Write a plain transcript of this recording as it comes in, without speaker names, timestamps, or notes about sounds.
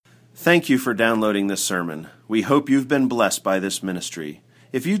Thank you for downloading this sermon. We hope you've been blessed by this ministry.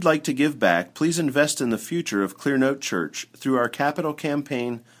 If you'd like to give back, please invest in the future of Clearnote Church through our capital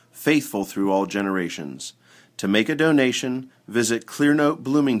campaign, Faithful Through All Generations. To make a donation, visit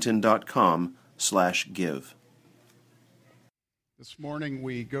clearnotebloomington.com/give. This morning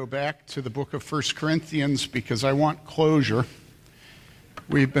we go back to the book of 1 Corinthians because I want closure.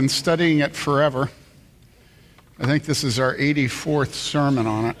 We've been studying it forever. I think this is our 84th sermon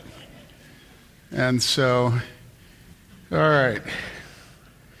on it. And so, all right,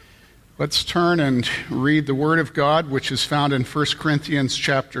 let's turn and read the Word of God, which is found in 1 Corinthians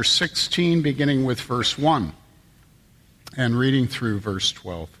chapter 16, beginning with verse 1, and reading through verse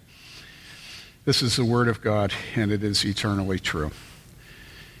 12. This is the Word of God, and it is eternally true.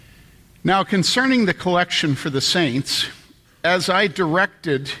 Now, concerning the collection for the saints, as I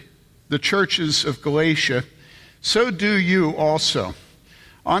directed the churches of Galatia, so do you also.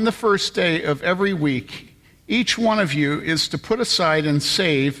 On the first day of every week, each one of you is to put aside and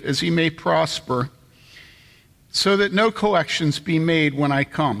save as he may prosper, so that no collections be made when I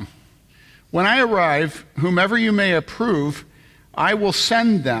come. When I arrive, whomever you may approve, I will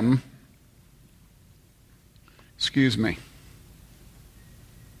send them.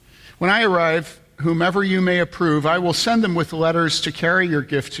 When I arrive, whomever you may approve, I will send them with letters to carry your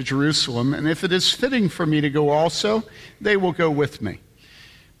gift to Jerusalem, and if it is fitting for me to go also, they will go with me.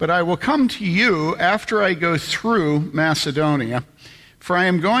 But I will come to you after I go through Macedonia, for I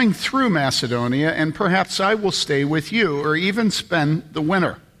am going through Macedonia, and perhaps I will stay with you, or even spend the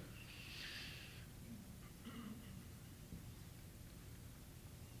winter.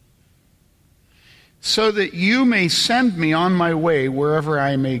 So that you may send me on my way wherever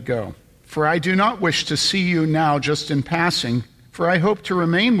I may go. For I do not wish to see you now just in passing, for I hope to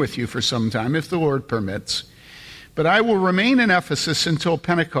remain with you for some time, if the Lord permits. But I will remain in Ephesus until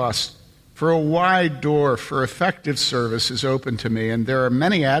Pentecost, for a wide door for effective service is open to me, and there are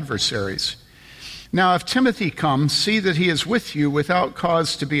many adversaries. Now if Timothy comes, see that he is with you without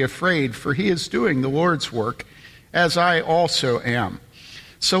cause to be afraid, for he is doing the Lord's work, as I also am.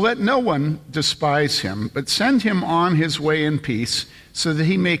 So let no one despise him, but send him on his way in peace, so that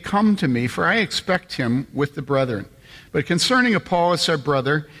he may come to me, for I expect him with the brethren. But concerning Apollos, our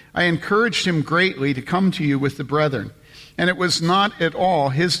brother, I encouraged him greatly to come to you with the brethren. And it was not at all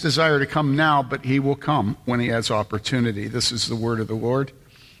his desire to come now, but he will come when he has opportunity. This is the word of the Lord.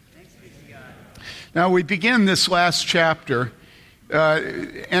 Thanks be to God. Now we begin this last chapter,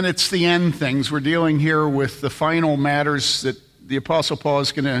 and it's the end things. We're dealing here with the final matters that the Apostle Paul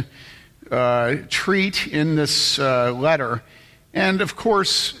is going to treat in this letter. And of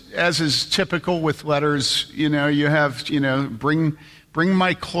course, as is typical with letters, you have, bring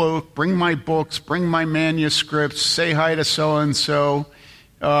my cloak, bring my books, bring my manuscripts, say hi to so-and-so.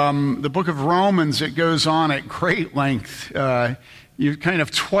 The book of Romans, it goes on at great length. You kind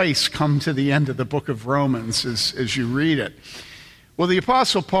of twice come to the end of the book of Romans as you read it. Well, the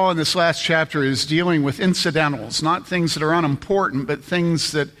Apostle Paul in this last chapter is dealing with incidentals, not things that are unimportant, but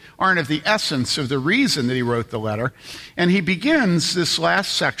things that aren't of the essence of the reason that he wrote the letter. And he begins this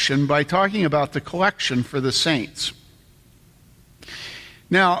last section by talking about the collection for the saints.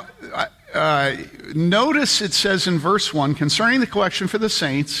 Now, notice it says in verse 1, concerning the collection for the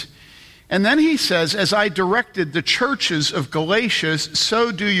saints, and then he says, as I directed the churches of Galatia,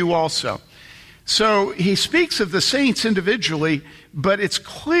 so do you also. So he speaks of the saints individually, but it's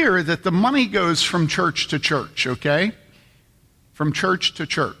clear that the money goes from church to church, okay? From church to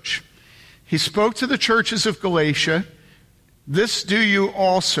church. He spoke to the churches of Galatia, this do you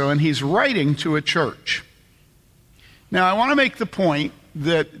also, and he's writing to a church. Now, I want to make the point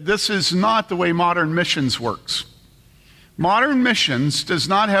that this is not the way modern missions works. Modern missions does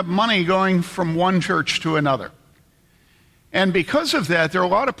not have money going from one church to another. And because of that, there are a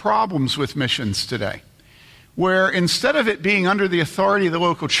lot of problems with missions today, where instead of it being under the authority of the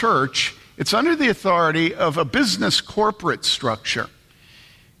local church, it's under the authority of a business corporate structure.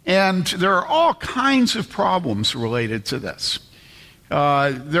 And there are all kinds of problems related to this.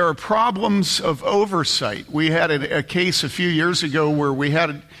 There are problems of oversight. We had a case a few years ago where we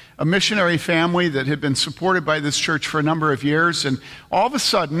had a missionary family that had been supported by this church for a number of years, and all of a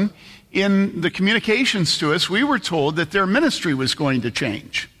sudden, in the communications to us, we were told that their ministry was going to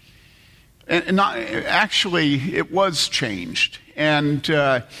change. And actually, it was changed. And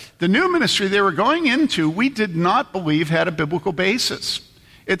the new ministry they were going into, we did not believe had a biblical basis.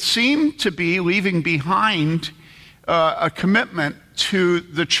 It seemed to be leaving behind a commitment to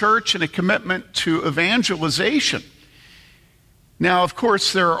the church and a commitment to evangelization. Now, of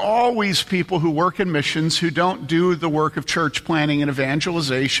course, there are always people who work in missions who don't do the work of church planning and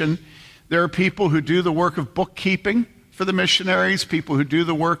evangelization. There are people who do the work of bookkeeping for the missionaries, people who do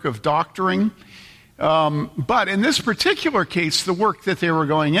the work of doctoring. But in this particular case, the work that they were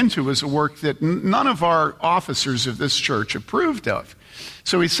going into was a work that none of our officers of this church approved of.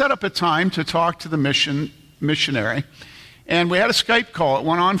 So we set up a time to talk to the missionary, and we had a Skype call. It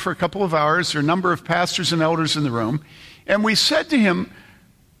went on for a couple of hours. There were a number of pastors and elders in the room. And we said to him,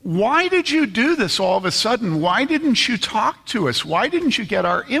 why did you do this all of a sudden? Why didn't you talk to us? Why didn't you get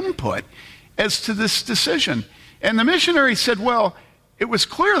our input as to this decision? And the missionary said, well, it was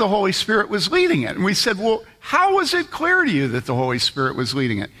clear the Holy Spirit was leading it. And we said, well, how was it clear to you that the Holy Spirit was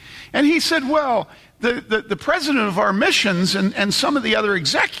leading it? And he said, well, the president of our missions and some of the other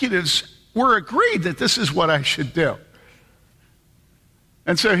executives were agreed that this is what I should do.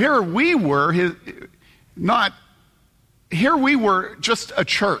 And so here we were, here we were just a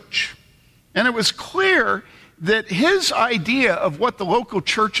church. And it was clear that his idea of what the local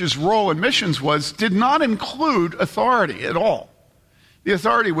church's role in missions was did not include authority at all. The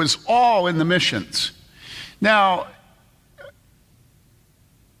authority was all in the missions. Now,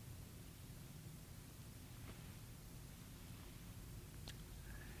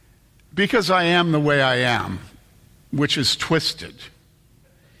 because I am the way I am, which is twisted,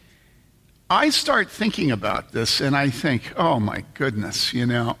 I start thinking about this and I think, oh my goodness,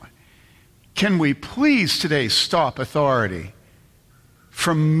 can we please today stop authority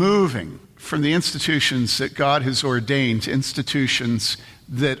from moving from the institutions that God has ordained to institutions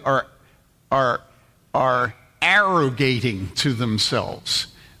that are arrogating to themselves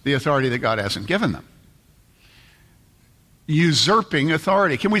the authority that God hasn't given them? Usurping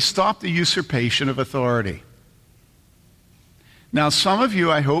authority. Can we stop the usurpation of authority? Now, some of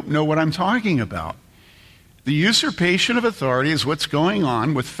you, I hope, know what I'm talking about. The usurpation of authority is what's going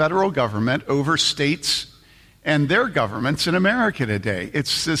on with federal government over states and their governments in America today.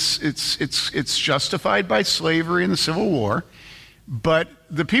 It's justified by slavery and the Civil War, but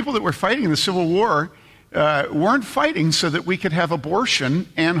the people that were fighting in the Civil War weren't fighting so that we could have abortion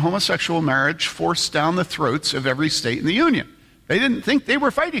and homosexual marriage forced down the throats of every state in the Union. They didn't think they were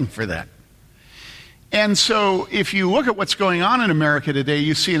fighting for that. And so if you look at what's going on in America today,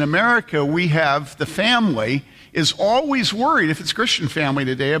 you see in America we have the family is always worried, if it's a Christian family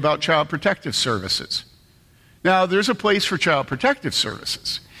today, about child protective services. Now, there's a place for child protective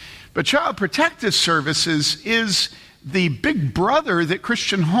services. But child protective services is the big brother that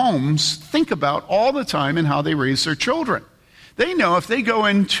Christian homes think about all the time in how they raise their children. They know if they go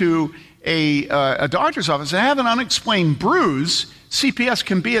into a doctor's office and have an unexplained bruise, CPS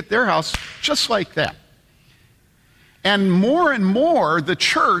can be at their house just like that. And more, the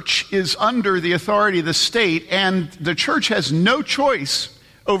church is under the authority of the state, and the church has no choice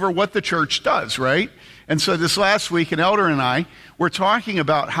over what the church does, right? And so this last week, an elder and I were talking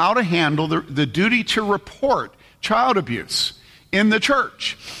about how to handle the duty to report child abuse in the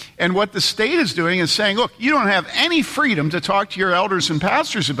church. And what the state is doing is saying, look, you don't have any freedom to talk to your elders and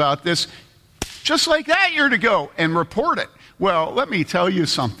pastors about this. Just like that, you're to go and report it. Well, let me tell you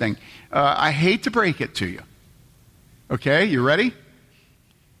something. I hate to break it to you. Okay, you ready?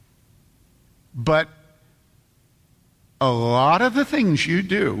 But a lot of the things you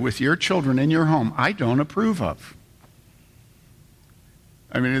do with your children in your home, I don't approve of.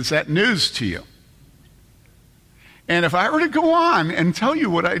 I mean, is that news to you? And if I were to go on and tell you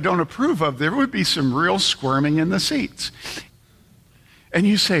what I don't approve of, there would be some real squirming in the seats. And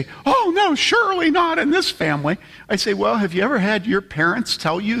you say, oh, no, surely not in this family. I say, well, have you ever had your parents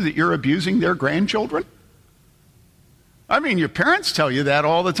tell you that you're abusing their grandchildren? I mean, your parents tell you that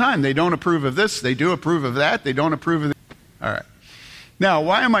all the time. They don't approve of this. They do approve of that. They don't approve of that. All right. Now,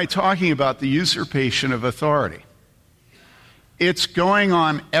 why am I talking about the usurpation of authority? It's going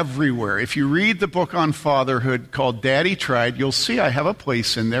on everywhere. If you read the book on fatherhood called Daddy Tried, you'll see I have a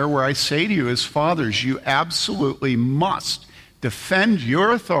place in there where I say to you as fathers, you absolutely must defend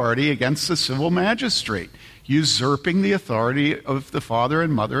your authority against the civil magistrate, usurping the authority of the father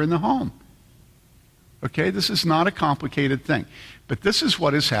and mother in the home. Okay, this is not a complicated thing. But this is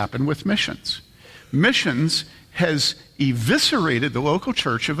what has happened with missions. Missions has eviscerated the local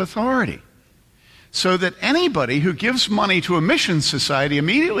church of authority, so that anybody who gives money to a mission society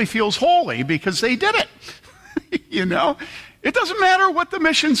immediately feels holy because they did it. You know? It doesn't matter what the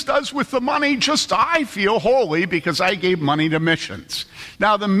missions does with the money, just I feel holy because I gave money to missions.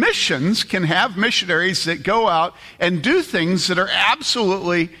 Now, the missions can have missionaries that go out and do things that are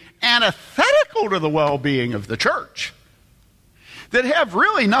absolutely antithetical to the well-being of the church. that have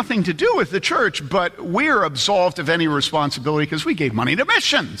really nothing to do with the church, but we're absolved of any responsibility because we gave money to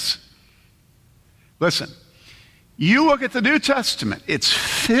missions. Listen, you look at the New Testament, it's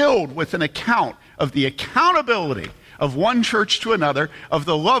filled with an account of the accountability of one church to another, of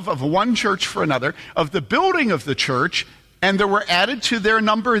the love of one church for another, of the building of the church, and there were added to their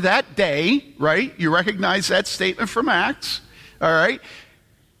number that day, right? You recognize that statement from Acts, all right?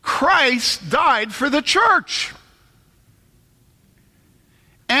 Christ died for the church.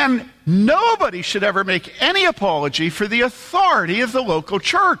 And nobody should ever make any apology for the authority of the local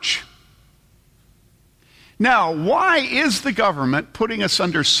church. Now, why is the government putting us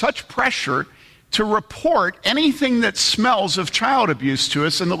under such pressure to report anything that smells of child abuse to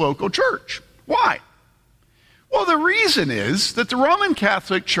us in the local church? Why? Well, the reason is that the Roman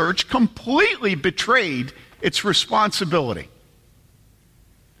Catholic Church completely betrayed its responsibility.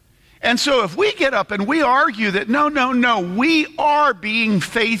 And so if we get up and we argue that no, we are being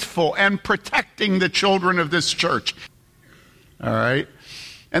faithful and protecting the children of this church, all right?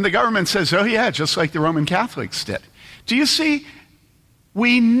 And the government says, oh yeah, just like the Roman Catholics did. Do you see?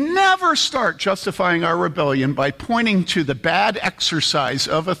 We never start justifying our rebellion by pointing to the bad exercise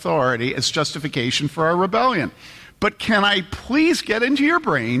of authority as justification for our rebellion. But can I please get into your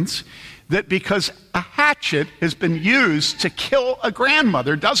brains that because a hatchet has been used to kill a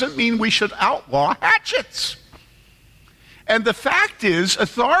grandmother doesn't mean we should outlaw hatchets. And the fact is,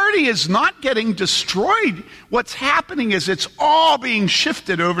 authority is not getting destroyed. What's happening is it's all being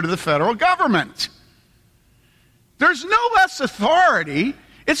shifted over to the federal government. There's no less authority.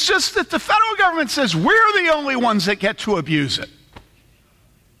 It's just that the federal government says we're the only ones that get to abuse it.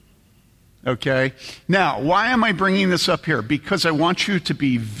 Okay? Now, why am I bringing this up here? Because I want you to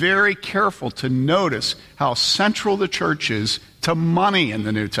be very careful to notice how central the church is to money in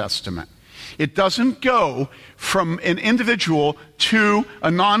the New Testament. It doesn't go from an individual to a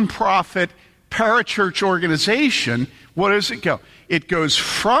nonprofit parachurch organization. What does it go? It goes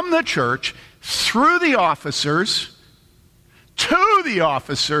from the church through the officers to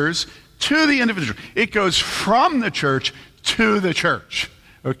the individual. It goes from the church to the church.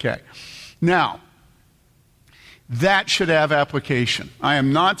 Okay. Now, that should have application. I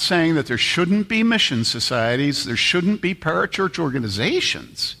am not saying that there shouldn't be mission societies, there shouldn't be parachurch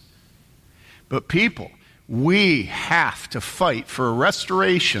organizations. But people, we have to fight for a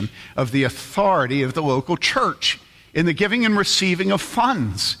restoration of the authority of the local church in the giving and receiving of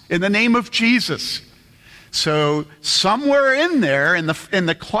funds in the name of Jesus. So somewhere in there, in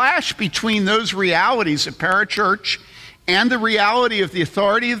the clash between those realities of parachurch and the reality of the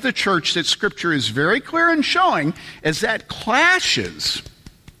authority of the church that Scripture is very clear in showing, as that clashes,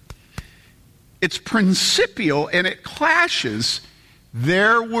 it's principial and it clashes,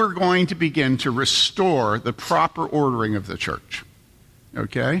 there we're going to begin to restore the proper ordering of the church.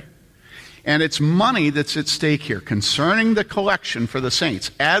 Okay? And it's money that's at stake here concerning the collection for the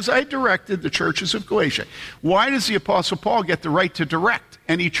saints, as I directed the churches of Galatia. Why does the Apostle Paul get the right to direct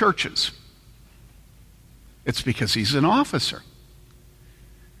any churches? It's because he's an officer.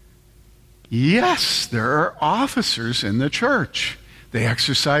 Yes, there are officers in the church. They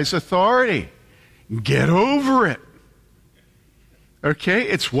exercise authority. Get over it. Okay,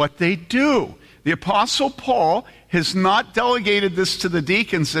 it's what they do. The Apostle Paul has not delegated this to the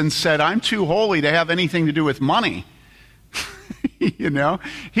deacons and said, I'm too holy to have anything to do with money. You know,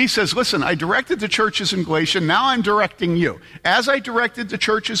 he says, listen, I directed the churches in Galatia, now I'm directing you. As I directed the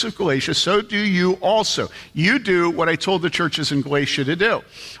churches of Galatia, so do you also. You do what I told the churches in Galatia to do.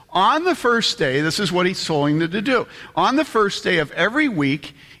 On the first day, this is what he's telling them to do. On the first day of every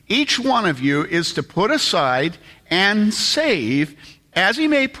week, each one of you is to put aside and save as he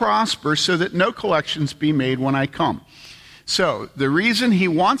may prosper, so that no collections be made when I come. So the reason he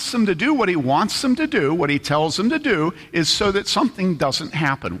wants them to do what he wants them to do, what he tells them to do, is so that something doesn't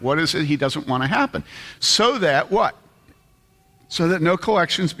happen. What is it he doesn't want to happen? So that what? So that no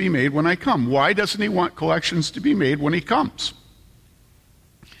collections be made when I come. Why doesn't he want collections to be made when he comes?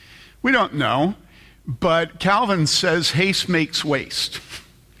 We don't know, but Calvin says haste makes waste.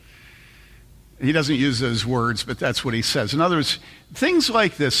 He doesn't use those words, but that's what he says. In other words, things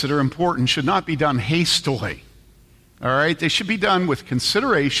like this that are important should not be done hastily. All right? They should be done with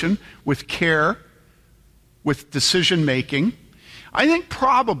consideration, with care, with decision making. I think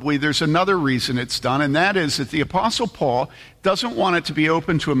probably there's another reason it's done, and that is that the Apostle Paul doesn't want it to be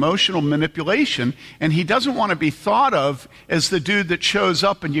open to emotional manipulation, and he doesn't want to be thought of as the dude that shows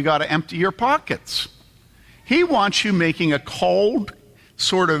up and you got to empty your pockets. He wants you making a cold,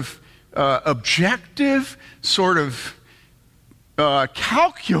 sort of objective, sort of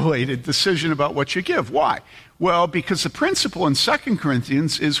calculated decision about what you give. Why? Well, because the principle in 2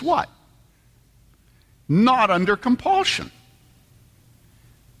 Corinthians is what? Not under compulsion.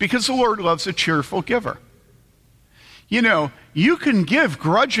 Because the Lord loves a cheerful giver. You know, you can give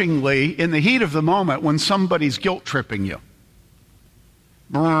grudgingly in the heat of the moment when somebody's guilt-tripping you.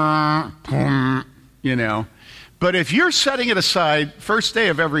 You know. But if you're setting it aside first day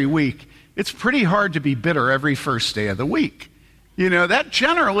of every week, it's pretty hard to be bitter every first day of the week. You know, that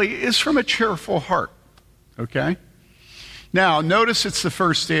generally is from a cheerful heart. Okay? Now, notice it's the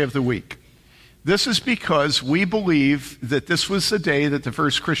first day of the week. This is because we believe that this was the day that the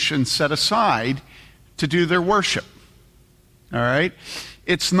first Christians set aside to do their worship. All right?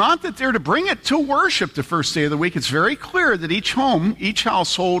 It's not that they're to bring it to worship the first day of the week. It's very clear that each home, each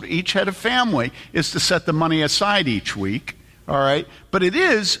household, each head of family is to set the money aside each week. All right? But it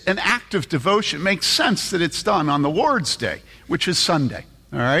is an act of devotion. It makes sense that it's done on the Lord's Day, which is Sunday.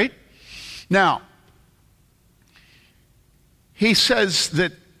 All right? Now, he says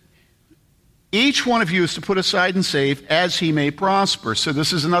that each one of you is to put aside and save as he may prosper. So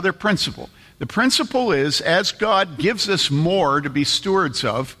this is another principle. The principle is, as God gives us more to be stewards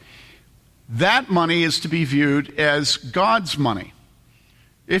of, that money is to be viewed as God's money.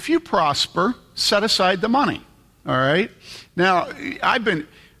 If you prosper, set aside the money. All right? Now, I've been,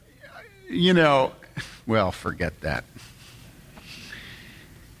 well, forget that.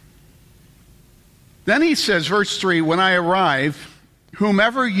 Then he says, verse 3, when I arrive,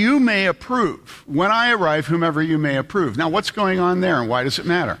 whomever you may approve. When I arrive, whomever you may approve. Now, what's going on there, and why does it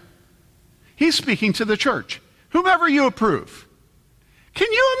matter? He's speaking to the church. Whomever you approve.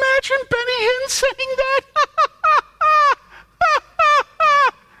 Can you imagine Benny Hinn saying that?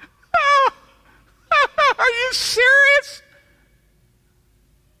 Are you serious?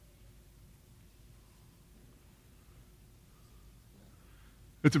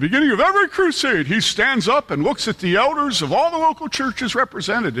 At the beginning of every crusade, he stands up and looks at the elders of all the local churches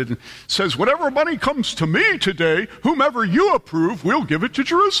represented and says, whatever money comes to me today, whomever you approve, we'll give it to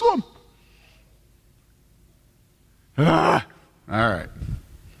Jerusalem. All right.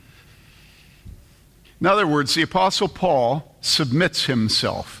 In other words, the Apostle Paul submits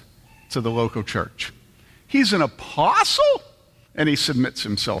himself to the local church. He's an apostle, and he submits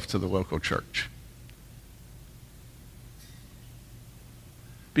himself to the local church.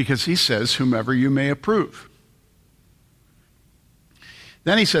 Because he says, whomever you may approve.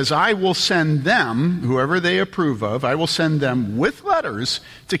 Then he says, I will send them, whoever they approve of, I will send them with letters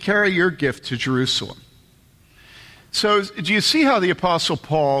to carry your gift to Jerusalem. So do you see how the Apostle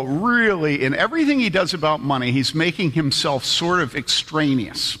Paul really, in everything he does about money, he's making himself sort of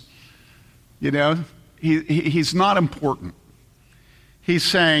extraneous. You know, he's not important. He's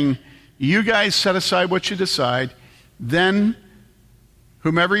saying, you guys set aside what you decide, then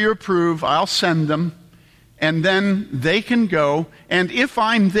whomever you approve, I'll send them, and then they can go, and if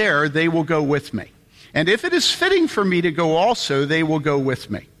I'm there, they will go with me. And if it is fitting for me to go also, they will go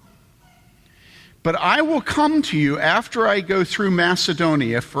with me. But I will come to you after I go through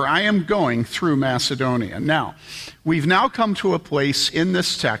Macedonia, for I am going through Macedonia. Now, we've now come to a place in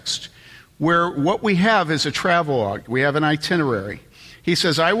this text where what we have is a travelogue. We have an itinerary. He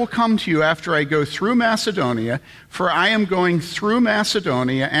says, I will come to you after I go through Macedonia, for I am going through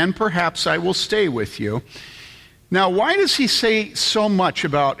Macedonia, and perhaps I will stay with you. Now, why does he say so much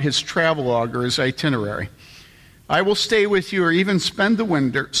about his travelogue or his itinerary? I will stay with you or even spend the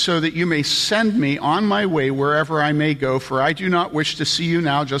winter so that you may send me on my way wherever I may go, for I do not wish to see you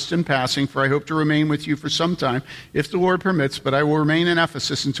now just in passing, for I hope to remain with you for some time, if the Lord permits, but I will remain in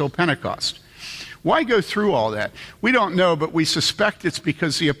Ephesus until Pentecost. Why go through all that? We don't know, but we suspect it's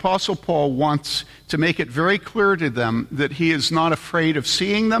because the Apostle Paul wants to make it very clear to them that he is not afraid of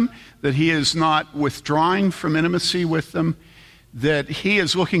seeing them, that he is not withdrawing from intimacy with them, that he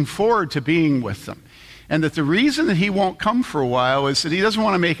is looking forward to being with them. And that the reason that he won't come for a while is that he doesn't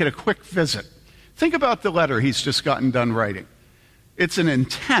want to make it a quick visit. Think about the letter he's just gotten done writing. It's an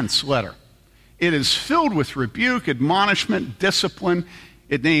intense letter. It is filled with rebuke, admonishment, discipline.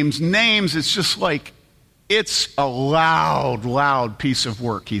 It names names. It's just like, it's a loud piece of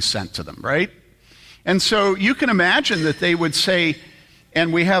work he sent to them, right? And so you can imagine that they would say,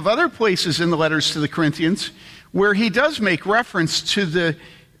 and we have other places in the letters to the Corinthians where he does make reference to the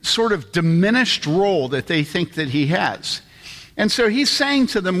sort of diminished role that they think that he has. And so he's saying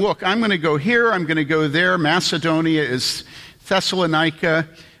to them, look, I'm going to go here, I'm going to go there. Macedonia is Thessalonica.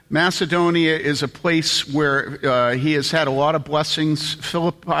 Macedonia is a place where he has had a lot of blessings.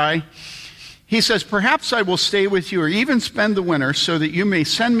 Philippi. he says, perhaps I will stay with you or even spend the winter so that you may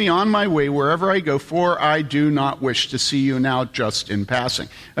send me on my way wherever I go, for I do not wish to see you now just in passing.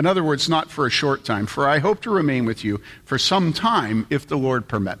 In other words, not for a short time, for I hope to remain with you for some time if the Lord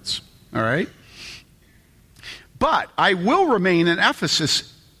permits. All right? But I will remain in Ephesus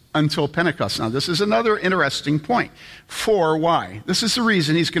until Pentecost. Now, this is another interesting point. For why? This is the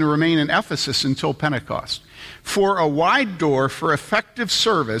reason he's going to remain in Ephesus until Pentecost. For a wide door for effective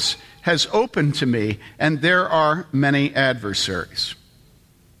service has opened to me, and there are many adversaries.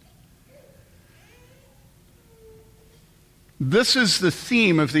 This is the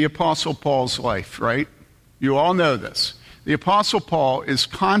theme of the Apostle Paul's life, right? You all know this. The Apostle Paul is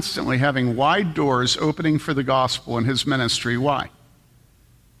constantly having wide doors opening for the gospel in his ministry. Why?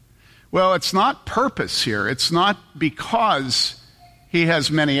 Well, it's not purpose here. It's not because he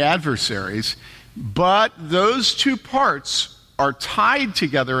has many adversaries, but those two parts are tied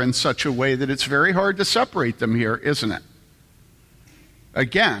together in such a way that it's very hard to separate them here, isn't it?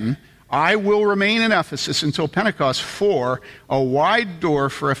 Again, I will remain in Ephesus until Pentecost, for a wide door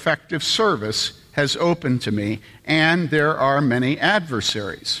for effective service has opened to me, and there are many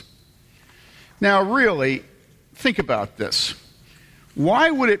adversaries. Now, really, think about this. Why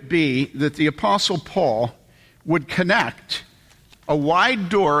would it be that the Apostle Paul would connect a wide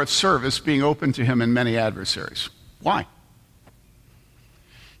door of service being open to him and many adversaries? Why?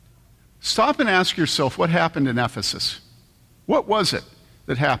 Stop and ask yourself what happened in Ephesus. What was it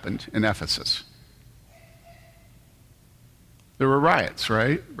that happened in Ephesus? There were riots,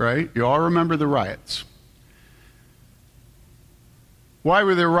 right? You all remember the riots. Why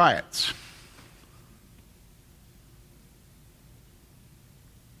were there riots?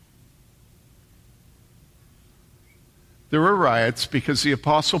 There were riots because the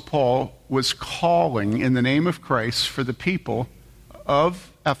Apostle Paul was calling in the name of Christ for the people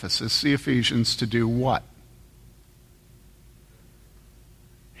of Ephesus, the Ephesians, to do what?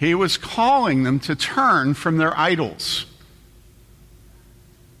 He was calling them to turn from their idols.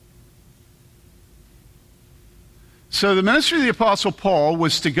 So the ministry of the Apostle Paul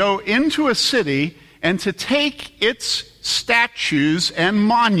was to go into a city and to take its statues and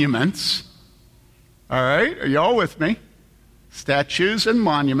monuments. All right, are you all with me? Statues and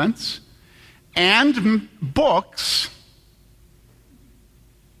monuments and books,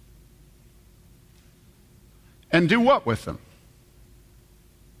 and do what with them?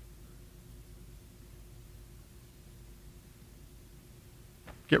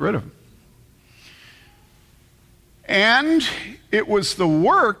 Get rid of them. And it was the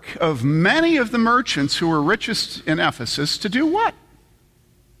work of many of the merchants who were richest in Ephesus to do what?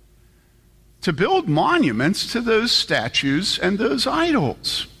 To build monuments to those statues and those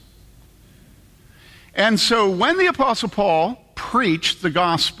idols. And so when the Apostle Paul preached the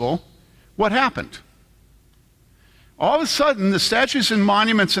gospel, what happened? All of a sudden, the statues and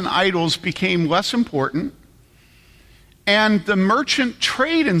monuments and idols became less important, and the merchant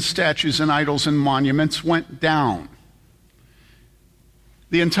trade in statues and idols and monuments went down.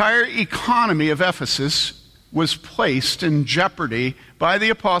 The entire economy of Ephesus was placed in jeopardy by the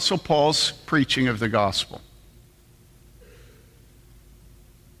Apostle Paul's preaching of the gospel.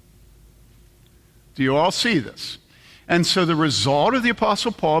 Do you all see this? And so the result of the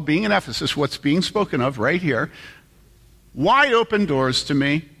Apostle Paul being in Ephesus, what's being spoken of right here, wide open doors to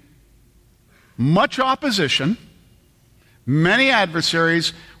me, much opposition, many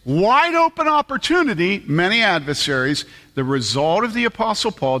adversaries, wide open opportunity, many adversaries. The result of the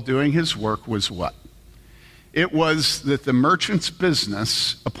Apostle Paul doing his work was what? It was that the merchant's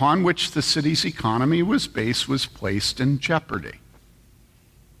business, upon which the city's economy was based, was placed in jeopardy.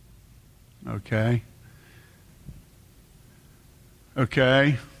 Okay?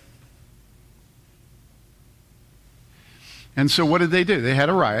 And so what did they do? They had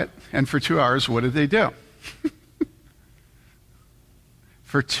a riot, and for 2 hours, what did they do?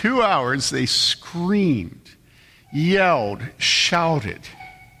 For 2 hours, they screamed, yelled, shouted.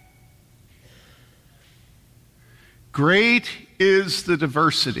 Great is the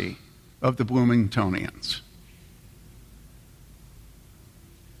diversity of the Bloomingtonians.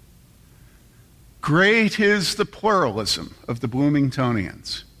 Great is the pluralism of the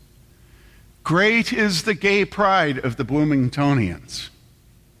Bloomingtonians. Great is the gay pride of the Bloomingtonians.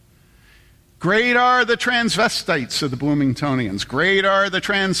 Great are the transvestites of the Bloomingtonians. Great are the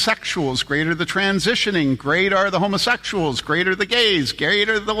transsexuals. Great are the transitioning. Great are the homosexuals. Great are the gays. Great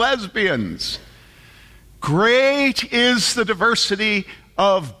are the lesbians. Great is the diversity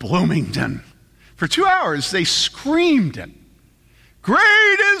of Bloomington. For 2 hours, they screamed it.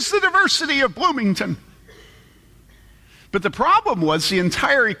 Great is the diversity of Bloomington. But the problem was the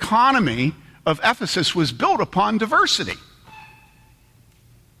entire economy of Ephesus was built upon diversity.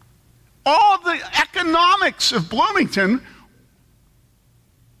 All the economics of Bloomington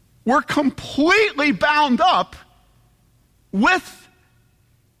were completely bound up with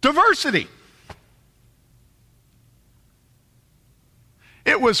diversity.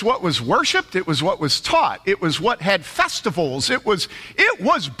 It was what was worshiped. It was what was taught. It was what had festivals. It was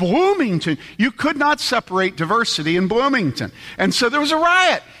Bloomington. You could not separate diversity in Bloomington. And so there was a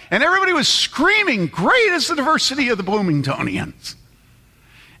riot. And everybody was screaming, "Great is the diversity of the Bloomingtonians."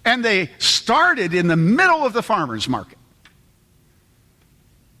 And they started in the middle of the farmers market.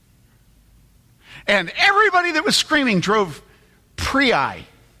 And everybody that was screaming drove Prii.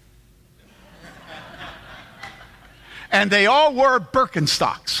 And they all wore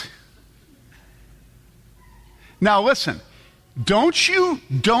Birkenstocks. Now listen, don't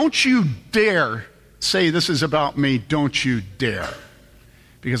you dare say this is about me, don't you dare.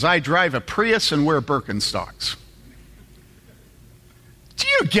 Because I drive a Prius and wear Birkenstocks. Do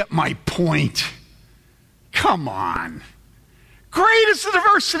you get my point? Come on. Great is the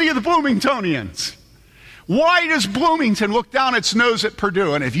diversity of the Bloomingtonians. Why does Bloomington look down its nose at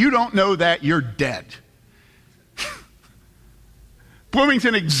Purdue? And if you don't know that, you're dead.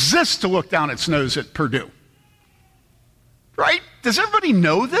 Bloomington exists to look down its nose at Purdue. Right? Does everybody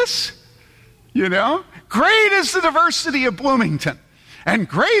know this? You know? Great is the diversity of Bloomington. And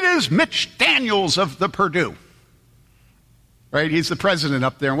great is Mitch Daniels of the Purdue. Right? He's the president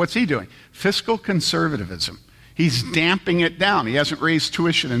up there. And what's he doing? Fiscal conservatism. He's damping it down. He hasn't raised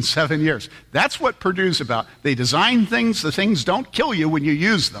tuition in 7 years. That's what Purdue's about. They design things. The things don't kill you when you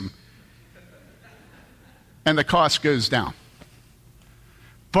use them. And the cost goes down.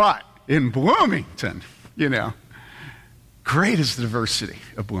 But in Bloomington, you know, great is the diversity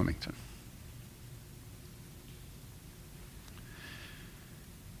of Bloomington.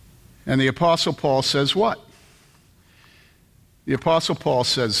 And the Apostle Paul says what? The Apostle Paul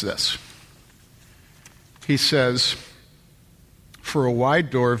says this. He says, "For a wide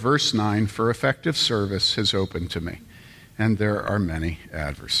door," verse 9, "for effective service has opened to me, and there are many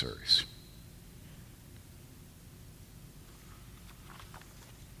adversaries."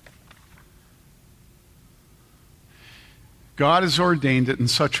 God has ordained it in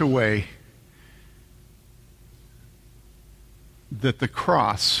such a way that the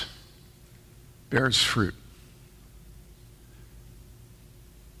cross bears fruit.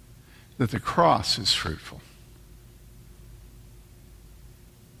 That the cross is fruitful.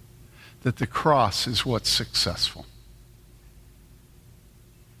 That the cross is what's successful.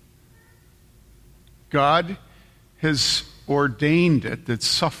 God has ordained it that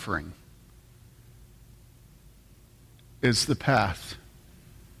suffering is the path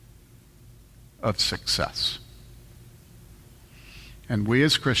of success. And we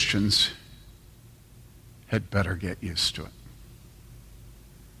as Christians had better get used to it.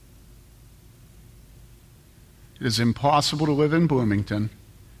 It is impossible to live in Bloomington.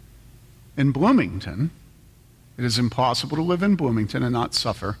 In Bloomington, it is impossible to live in Bloomington and not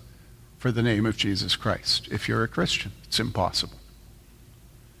suffer for the name of Jesus Christ. If you're a Christian, it's impossible.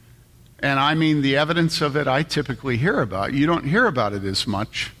 And I mean, the evidence of it I typically hear about. You don't hear about it as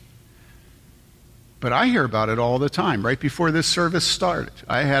much, but I hear about it all the time. Right before this service started,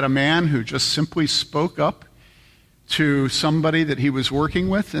 I had a man who just simply spoke up to somebody that he was working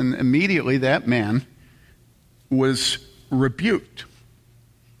with, and immediately that man was rebuked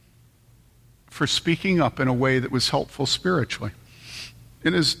for speaking up in a way that was helpful spiritually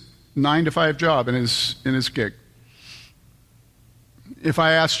in his 9-to-5 job, in his gig. If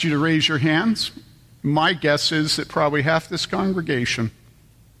I asked you to raise your hands, my guess is that probably half this congregation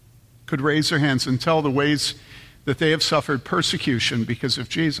could raise their hands and tell the ways that they have suffered persecution because of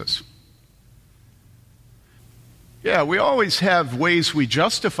Jesus. Yeah, we always have ways we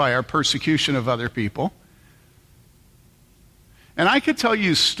justify our persecution of other people. And I could tell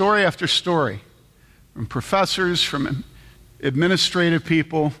you story after story from professors, from administrative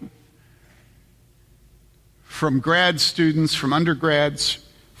people, from grad students, from undergrads,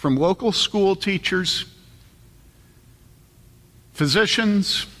 from local school teachers,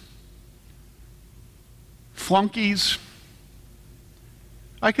 physicians, flunkies.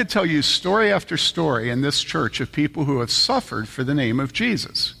 I could tell you story after story in this church of people who have suffered for the name of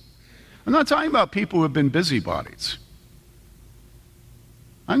Jesus. I'm not talking about people who have been busybodies.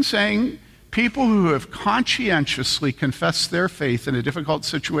 I'm saying people who have conscientiously confessed their faith in a difficult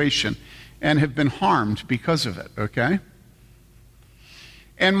situation and have been harmed because of it, okay?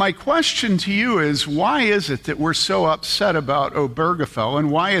 And my question to you is, why is it that we're so upset about Obergefell,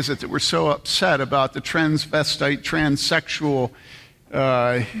 and why is it that we're so upset about the transvestite, transsexual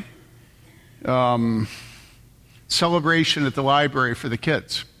celebration at the library for the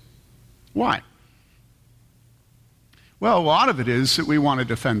kids. Why? Well, a lot of it is that we want to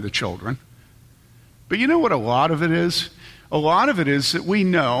defend the children. But you know what a lot of it is? A lot of it is that we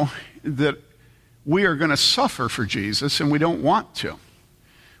know that we are going to suffer for Jesus, and we don't want to.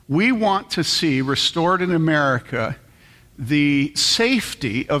 We want to see restored in America the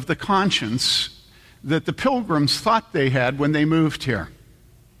safety of the conscience that the Pilgrims thought they had when they moved here.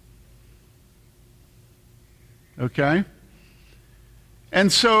 Okay?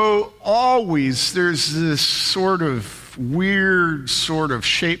 And so always there's this sort of weird sort of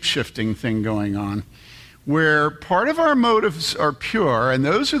shape-shifting thing going on, where part of our motives are pure, and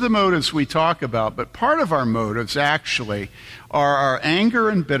those are the motives we talk about, but part of our motives actually are our anger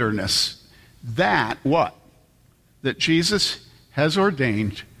and bitterness that what? That Jesus has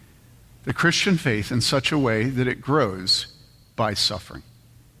ordained the Christian faith in such a way that it grows by suffering.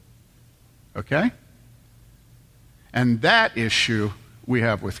 Okay? And that issue we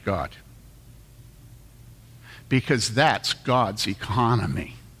have with God. Because that's God's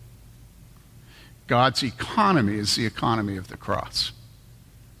economy. God's economy is the economy of the cross.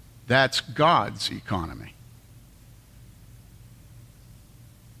 That's God's economy.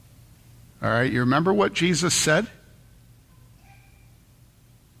 All right, you remember what Jesus said?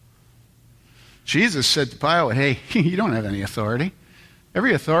 Jesus said to Pilate, hey, you don't have any authority.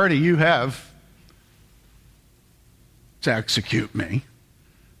 Every authority you have to execute me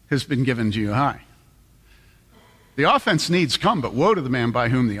has been given to you high. The offense needs come, but woe to the man by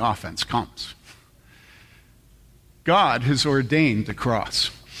whom the offense comes. God has ordained the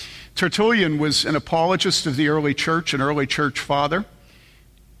cross. Tertullian was an apologist of the early church, an early church father,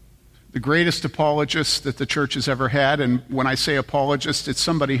 the greatest apologist that the church has ever had. And when I say apologist, it's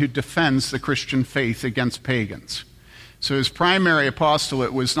somebody who defends the Christian faith against pagans. So his primary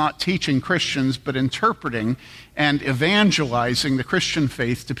apostolate was not teaching Christians, but interpreting and evangelizing the Christian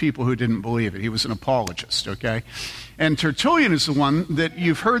faith to people who didn't believe it. He was an apologist, okay? And Tertullian is the one that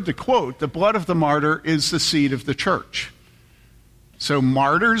you've heard the quote, the blood of the martyr is the seed of the church. So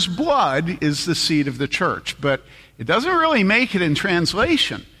martyr's blood is the seed of the church, but it doesn't really make it in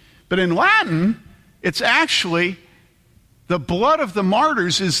translation. But in Latin, it's actually the blood of the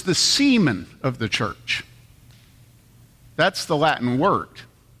martyrs is the semen of the church. That's the Latin word.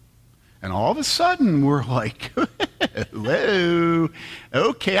 And all of a sudden, we're like, whoa,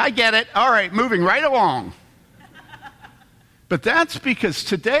 okay, I get it. All right, moving right along. But that's because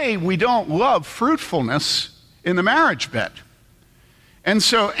today we don't love fruitfulness in the marriage bed. And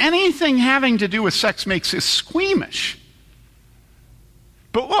so anything having to do with sex makes us squeamish.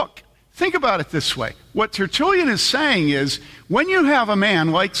 But look, think about it this way. What Tertullian is saying is, when you have a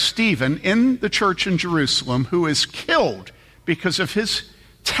man like Stephen in the church in Jerusalem who is killed because of his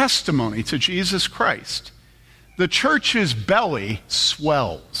testimony to Jesus Christ, the church's belly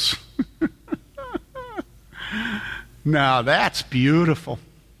swells. Now that's beautiful.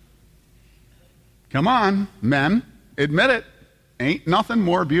 Come on, men, admit it. Ain't nothing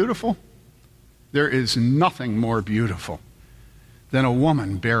more beautiful. There is nothing more beautiful than a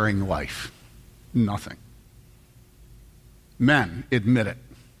woman bearing life. Nothing. Men, admit it.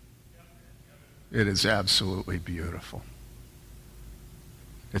 It is absolutely beautiful.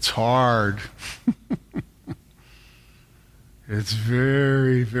 It's hard. It's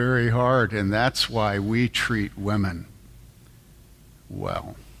very, very hard, and that's why we treat women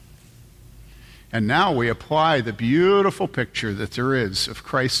well. And now we apply the beautiful picture that there is of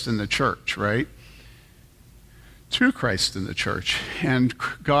Christ in the church, right? To Christ in the church. And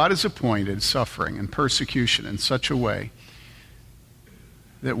God has appointed suffering and persecution in such a way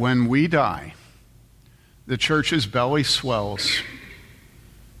that when we die, the church's belly swells,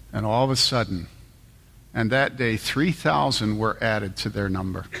 and all of a sudden, and that day 3,000 were added to their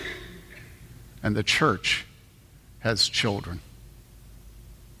number. And the church has children.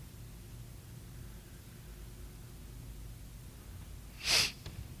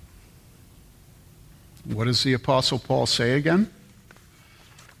 What does the Apostle Paul say again?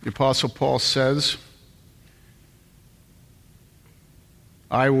 The Apostle Paul says,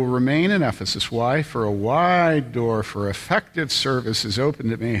 I will remain in Ephesus. Why? For a wide door for effective service is open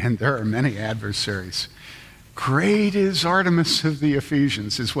to me, and there are many adversaries. Great is Artemis of the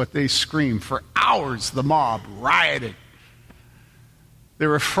Ephesians, is what they scream. For hours, the mob rioted. They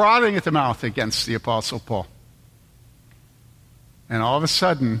were frothing at the mouth against the Apostle Paul. And all of a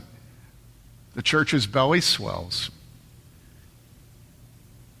sudden, the church's belly swells.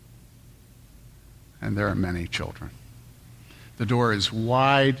 And there are many children. The door is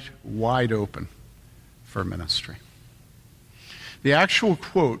wide, wide open for ministry. The actual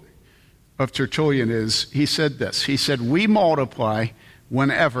quote of Tertullian is, he said this. He said, we multiply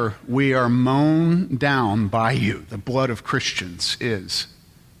whenever we are mown down by you. The blood of Christians is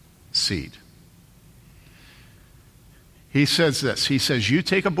seed. He says this. He says, you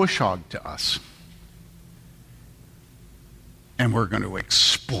take a bush hog to us, and we're going to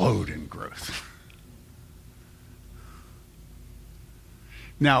explode in growth.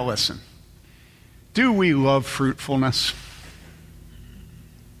 Now listen. Do we love fruitfulness?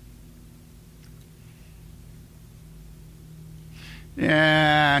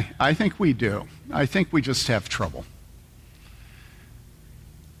 Yeah, I think we do. I think we just have trouble.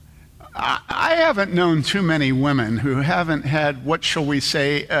 I haven't known too many women who haven't had, what shall we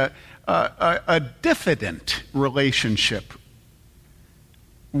say, a diffident relationship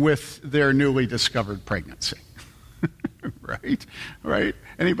with their newly discovered pregnancy. Right?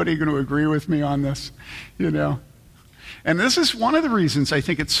 Anybody going to agree with me on this? And this is one of the reasons I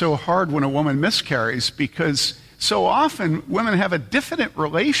think it's so hard when a woman miscarries, because so often women have a diffident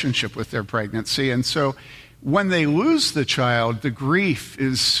relationship with their pregnancy, and so when they lose the child, the grief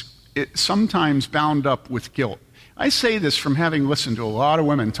is sometimes bound up with guilt. I say this from having listened to a lot of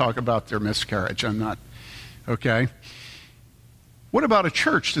women talk about their miscarriage. I'm not, okay? What about a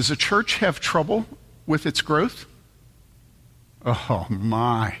church? Does a church have trouble with its growth? Oh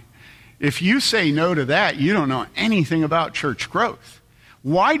my. If you say no to that, you don't know anything about church growth.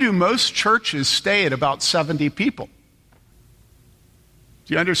 Why do most churches stay at about 70 people?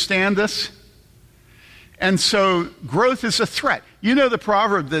 Do you understand this? And so growth is a threat. You know the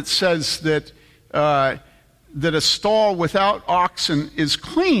proverb that says that a stall without oxen is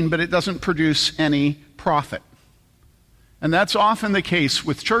clean, but it doesn't produce any profit. And that's often the case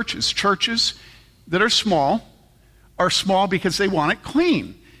with churches. Churches that are small because they want it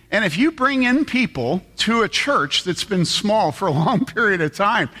clean. And if you bring in people to a church that's been small for a long period of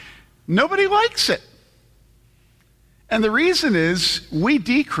time, nobody likes it. And the reason is we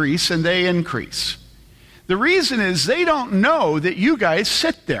decrease and they increase. The reason is they don't know that you guys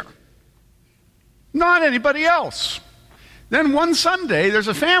sit there. Not anybody else. Then one Sunday, there's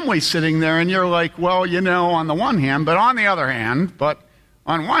a family sitting there, and you're like, well, on the one hand, but on the other hand,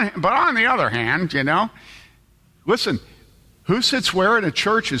 listen, who sits where in a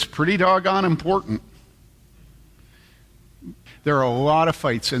church is pretty doggone important. There are a lot of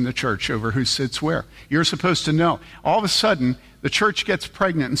fights in the church over who sits where. You're supposed to know. All of a sudden, the church gets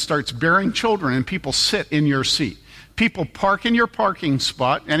pregnant and starts bearing children, and people sit in your seat. People park in your parking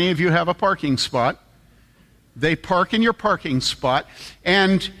spot. Any of you have a parking spot? They park in your parking spot,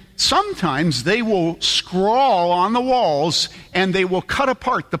 and sometimes they will scrawl on the walls, and they will cut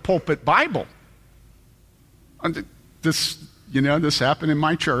apart the pulpit Bible. This happened in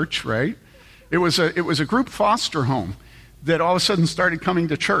my church, right? It was a group foster home that all of a sudden started coming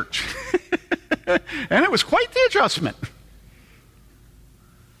to church. And it was quite the adjustment.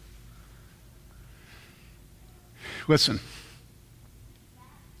 Listen.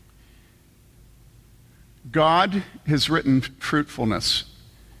 God has written fruitfulness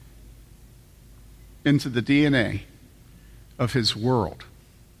into the DNA of his world.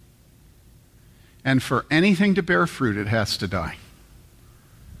 And for anything to bear fruit, it has to die.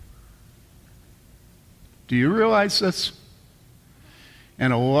 Do you realize this?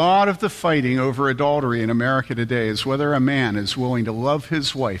 And a lot of the fighting over adultery in America today is whether a man is willing to love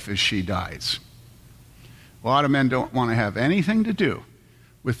his wife as she dies. A lot of men don't want to have anything to do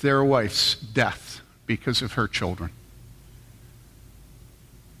with their wife's death because of her children.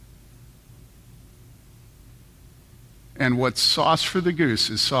 And what's sauce for the goose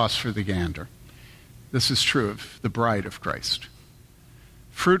is sauce for the gander. This is true of the bride of Christ.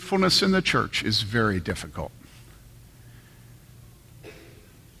 Fruitfulness in the church is very difficult.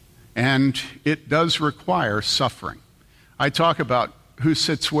 And it does require suffering. I talk about who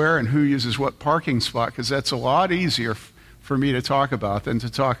sits where and who uses what parking spot because that's a lot easier for me to talk about than to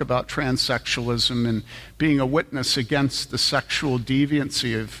talk about transsexualism and being a witness against the sexual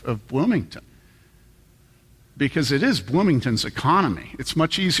deviancy of Bloomington. Because it is Bloomington's economy. It's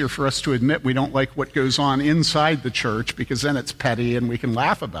much easier for us to admit we don't like what goes on inside the church because then it's petty and we can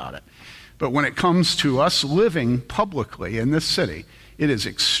laugh about it. But when it comes to us living publicly in this city, it is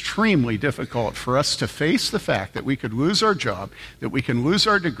extremely difficult for us to face the fact that we could lose our job, that we can lose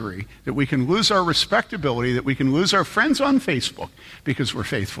our degree, that we can lose our respectability, that we can lose our friends on Facebook because we're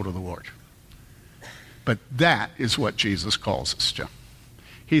faithful to the Lord. But that is what Jesus calls us to.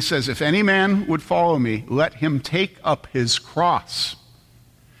 He says, if any man would follow me, let him take up his cross.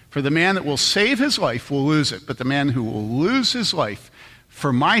 For the man that will save his life will lose it, but the man who will lose his life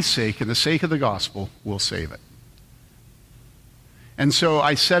for my sake and the sake of the gospel will save it. And so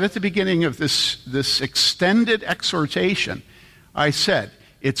I said at the beginning of this extended exhortation, I said,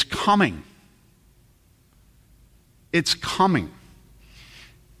 it's coming. It's coming.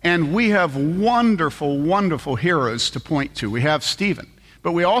 And we have wonderful, wonderful heroes to point to. We have Stephen.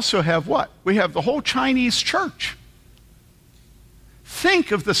 But we also have what? We have the whole Chinese church.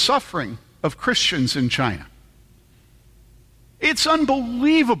 Think of the suffering of Christians in China. It's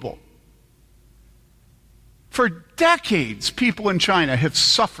unbelievable. For decades, people in China have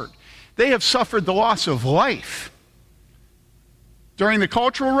suffered. They have suffered the loss of life. During the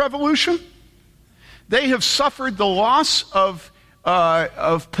Cultural Revolution, they have suffered the loss of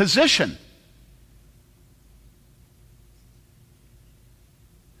position.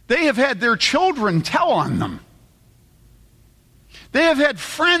 They have had their children tell on them. They have had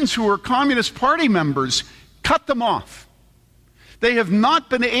friends who were Communist Party members cut them off. They have not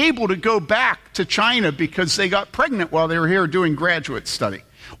been able to go back to China because they got pregnant while they were here doing graduate study.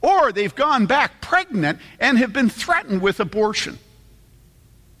 Or they've gone back pregnant and have been threatened with abortion.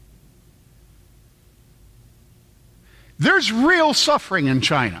 There's real suffering in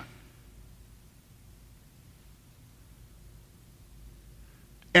China.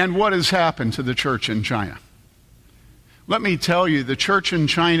 And what has happened to the church in China? Let me tell you, the church in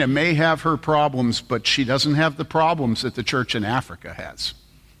China may have her problems, but she doesn't have the problems that the church in Africa has.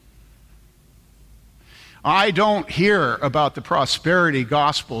 I don't hear about the prosperity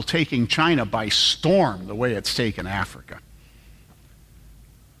gospel taking China by storm the way it's taken Africa.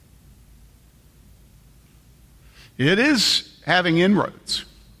 It is having inroads.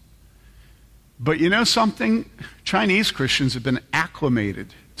 But you know something? Chinese Christians have been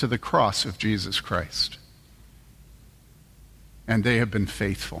acclimated to the cross of Jesus Christ. And they have been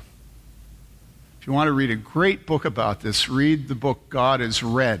faithful. If you want to read a great book about this, read the book God is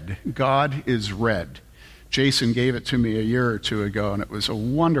Red. God is Red. Jason gave it to me a year or two ago, and it was a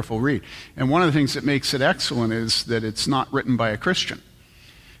wonderful read. And one of the things that makes it excellent is that it's not written by a Christian.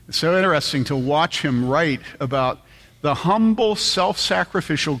 It's so interesting to watch him write about the humble,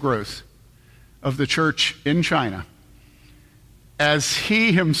 self-sacrificial growth of the church in China as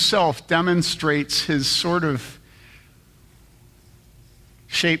he himself demonstrates his sort of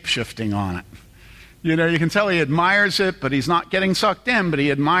shape-shifting on it. You know, you can tell he admires it, but he's not getting sucked in, but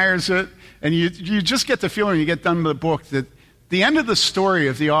he admires it. And you just get the feeling when you get done with the book that the end of the story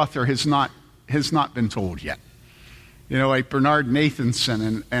of the author has not been told yet. You know, like Bernard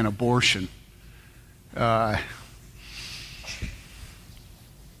Nathanson and abortion.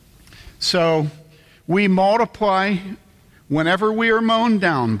 So we multiply whenever we are mown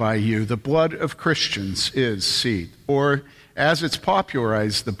down by you. The blood of Christians is seed. Or, as it's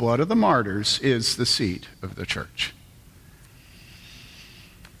popularized, the blood of the martyrs is the seed of the church.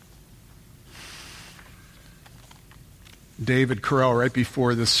 David Carell, right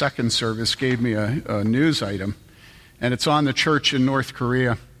before the second service, gave me a news item, and it's on the church in North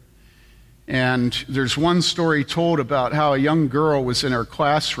Korea. And there's one story told about how a young girl was in her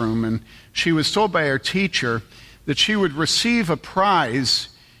classroom, and she was told by her teacher that she would receive a prize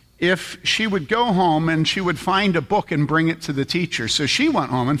if she would go home and she would find a book and bring it to the teacher. So she went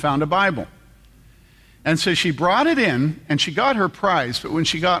home and found a Bible. And so she brought it in, and she got her prize, but when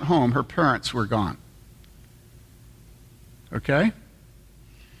she got home, her parents were gone. Okay?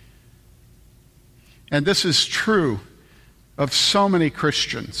 And this is true of so many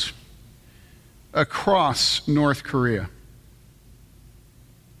Christians across North Korea.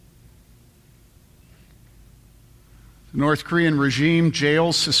 The North Korean regime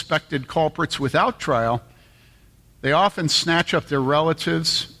jails suspected culprits without trial. They often snatch up their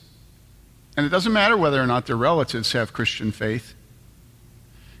relatives, and it doesn't matter whether or not their relatives have Christian faith.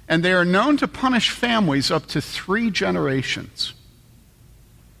 And they are known to punish families up to 3 generations.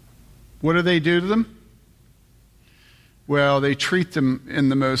 What do they do to them? Well, they treat them in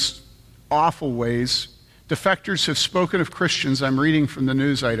the most awful ways. Defectors have spoken of Christians, I'm reading from the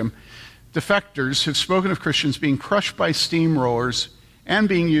news item, defectors have spoken of Christians being crushed by steamrollers and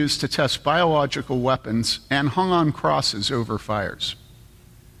being used to test biological weapons and hung on crosses over fires.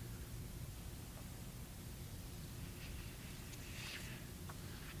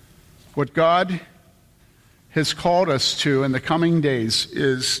 What God has called us to in the coming days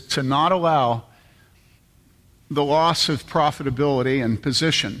is to not allow the loss of profitability and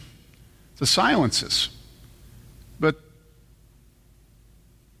position to silence us, but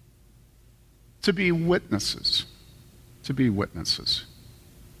to be witnesses. To be witnesses.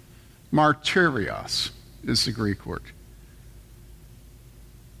 Martyrios is the Greek word.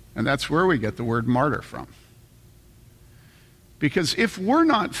 And that's where we get the word martyr from. Because if we're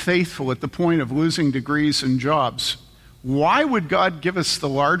not faithful at the point of losing degrees and jobs, why would God give us the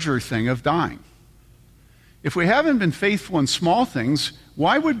larger thing of dying? If we haven't been faithful in small things,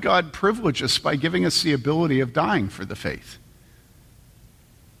 why would God privilege us by giving us the ability of dying for the faith?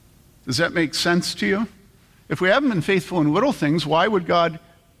 Does that make sense to you? If we haven't been faithful in little things, why would God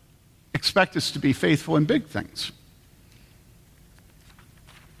expect us to be faithful in big things?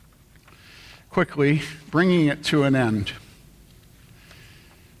 Quickly, bringing it to an end.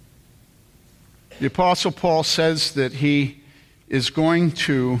 The Apostle Paul says that he is going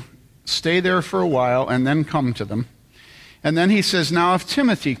to stay there for a while and then come to them. And then he says, now if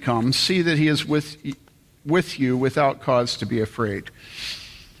Timothy comes, see that he is with you without cause to be afraid.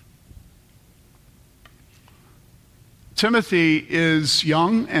 Timothy is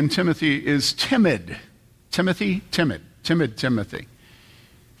young and Timothy is timid. Timothy.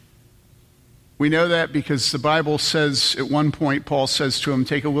 We know that because the Bible says at one point, Paul says to him,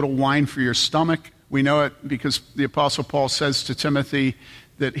 take a little wine for your stomach. We know it because the Apostle Paul says to Timothy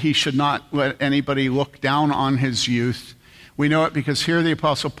that he should not let anybody look down on his youth. We know it because here the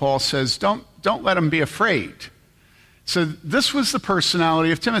Apostle Paul says, don't let him be afraid. So this was the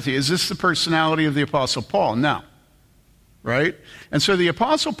personality of Timothy. Is this the personality of the Apostle Paul? No. Right? And so the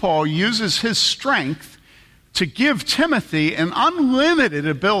Apostle Paul uses his strength to give Timothy an unlimited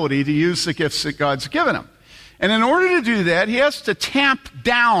ability to use the gifts that God's given him. And in order to do that, he has to tamp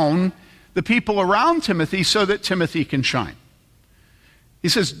down the people around Timothy so that Timothy can shine. He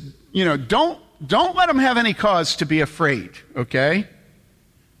says, don't let him have any cause to be afraid, okay?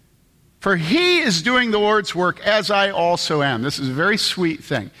 For he is doing the Lord's work as I also am. This is a very sweet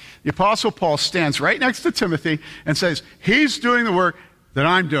thing. The Apostle Paul stands right next to Timothy and says, he's doing the work that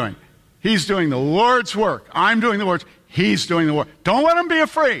I'm doing. He's doing the Lord's work. I'm doing the Lord's. He's doing the work. Don't let him be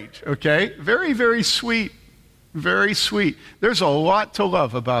afraid, okay? Very, very sweet. Very sweet. There's a lot to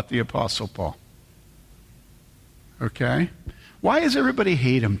love about the Apostle Paul. Okay? Why does everybody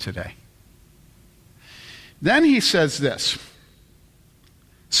hate him today? Then he says this.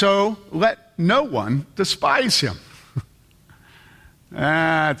 So let no one despise him.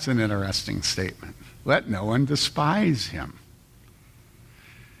 That's an interesting statement. Let no one despise him.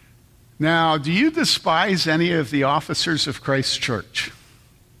 Now, do you despise any of the officers of Christ's church?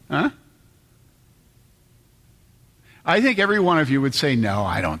 Huh? I think every one of you would say, no,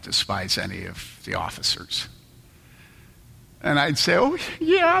 I don't despise any of the officers. And I'd say, oh,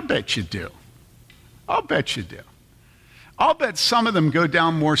 yeah, I bet you do. I'll bet you do. I'll bet some of them go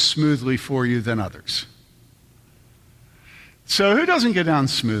down more smoothly for you than others. So who doesn't go down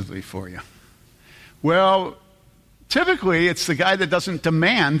smoothly for you? Well, typically it's the guy that doesn't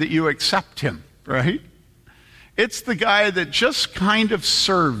demand that you accept him, right? It's the guy that just kind of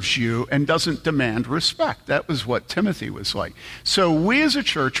serves you and doesn't demand respect. That was what Timothy was like. So we as a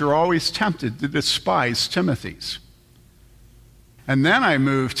church are always tempted to despise Timothys. And then I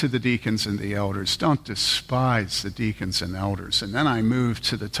move to the deacons and the elders. Don't despise the deacons and elders. And then I move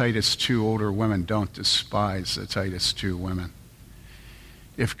to the Titus 2 older women. Don't despise the Titus 2 women.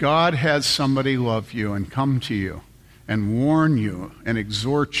 If God has somebody love you and come to you and warn you and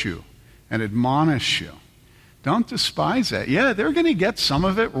exhort you and admonish you, don't despise that. Yeah, they're going to get some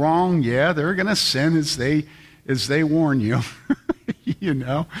of it wrong. Yeah, they're going to sin as they warn you.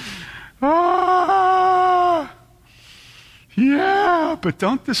 Yeah, but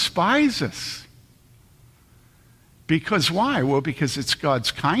don't despise us. Because why? Well, because it's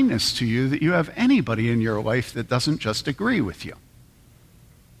God's kindness to you that you have anybody in your life that doesn't just agree with you.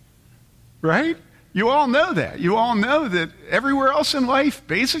 Right? You all know that. You all know that everywhere else in life,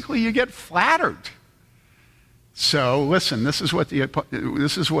 basically you get flattered. So listen, this is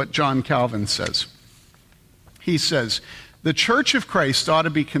what John Calvin says. He says, the Church of Christ ought to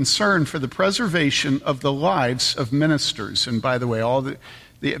be concerned for the preservation of the lives of ministers. And by the way, all the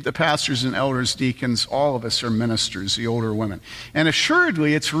pastors and elders, deacons, all of us are ministers, the older women. And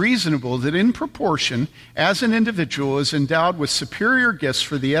assuredly, it's reasonable that in proportion as an individual is endowed with superior gifts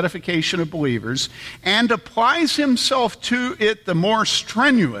for the edification of believers and applies himself to it the more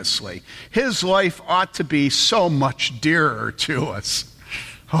strenuously, his life ought to be so much dearer to us.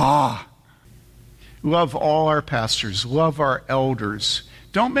 Love all our pastors. Love our elders.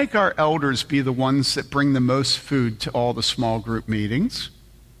 Don't make our elders be the ones that bring the most food to all the small group meetings.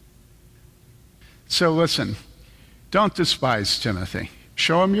 So listen, don't despise Timothy.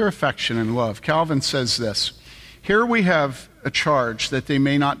 Show him your affection and love. Calvin says this, here we have a charge that they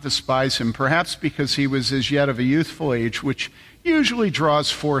may not despise him, perhaps because he was as yet of a youthful age, which usually draws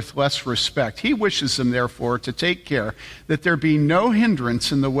forth less respect. He wishes them, therefore, to take care that there be no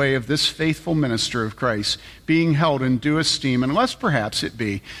hindrance in the way of this faithful minister of Christ being held in due esteem, unless perhaps it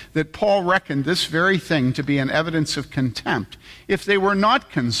be that Paul reckoned this very thing to be an evidence of contempt, if they were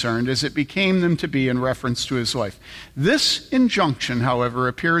not concerned as it became them to be in reference to his life. This injunction, however,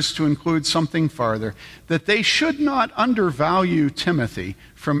 appears to include something farther, that they should not undervalue Timothy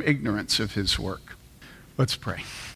from ignorance of his work. Let's pray.